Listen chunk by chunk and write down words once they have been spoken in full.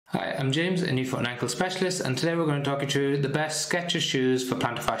Hi, I'm James, a knee, foot and ankle specialist, and today we're going to talk you through the best Skechers shoes for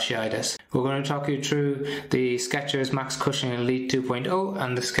plantar fasciitis. We're going to talk you through the Skechers Max Cushioning Elite 2.0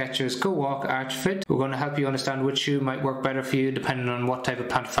 and the Skechers Go Walk Arch Fit. We're going to help you understand which shoe might work better for you depending on what type of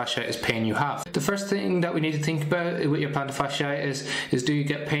plantar fasciitis pain you have. The first thing that we need to think about with your plantar fasciitis is, do you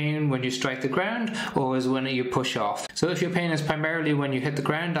get pain when you strike the ground or is when you push off? So if your pain is primarily when you hit the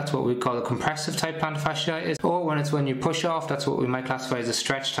ground, that's what we call a compressive type plantar fasciitis, or when it's when you push off, that's what we might classify as a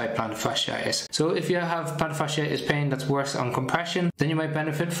stretch type plantar fasciitis. So if you have plantar fasciitis pain that's worse on compression, then you might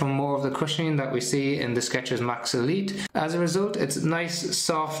benefit from more of the cushioning that we see in the Skechers Max Elite. As a result, it's nice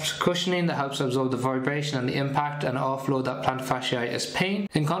soft cushioning that helps absorb the vibration and the impact and offload that plantar fasciitis pain.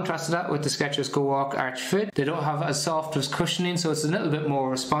 In contrast to that, with the Skechers Go Walk Arch Fit, they don't have as soft as cushioning, so it's a little bit more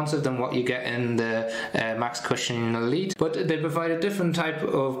responsive than what you get in the Max Cushioning Elite, but they provide a different type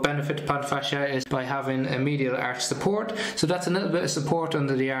of benefit to plantar fasciitis by having a medial arch support. So that's a little bit of support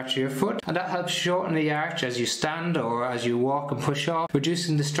under the arch of your foot, and that helps shorten the arch as you stand or as you walk and push off,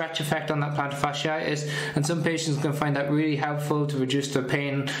 reducing the stretch effect on that plantar fasciitis. And some patients can find that really helpful to reduce their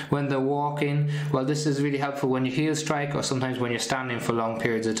pain when they're walking. Well, this is really helpful when you heel strike or sometimes when you're standing for long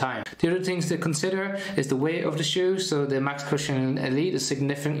periods of time. The other things to consider is the weight of the shoe. So the Max Cushioning Elite is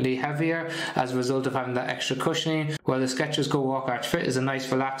significantly heavier as a result of having that extra cushioning, while the Skechers Go Walk Arch Fit is a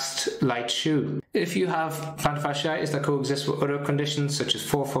nice relaxed light shoe. If you have plantar fasciitis that coexists with other conditions such as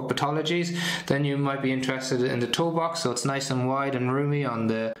forefoot pathologies, then you might be interested in the toe box. So it's nice and wide and roomy on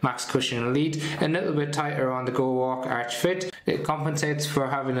the Max Cushioning Elite, a little bit tighter on the Go Walk Arch Fit. It compensates for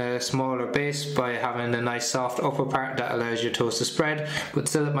having a smaller base by having a nice soft upper part that allows your toes to spread, but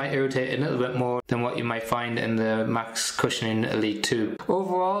still it might irritate a little bit more than what you might find in the Max Cushioning Elite 2.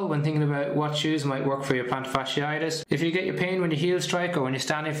 Overall, when thinking about what shoes might work for your plantar fasciitis, if you get your pain when you heel strike or when you're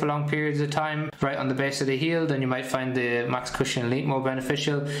standing for long periods of time right on the base of the heel, then you might find the Max Cushioning Elite more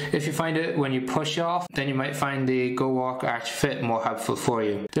beneficial. If you find it when you push off, then you might find the Go Walk Arch Fit more helpful for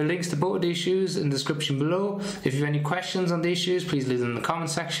you. There are links to both of these shoes in the description below. If you have any questions on these shoes, please leave them in the comment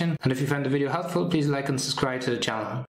section, and if you found the video helpful, please like and subscribe to the channel.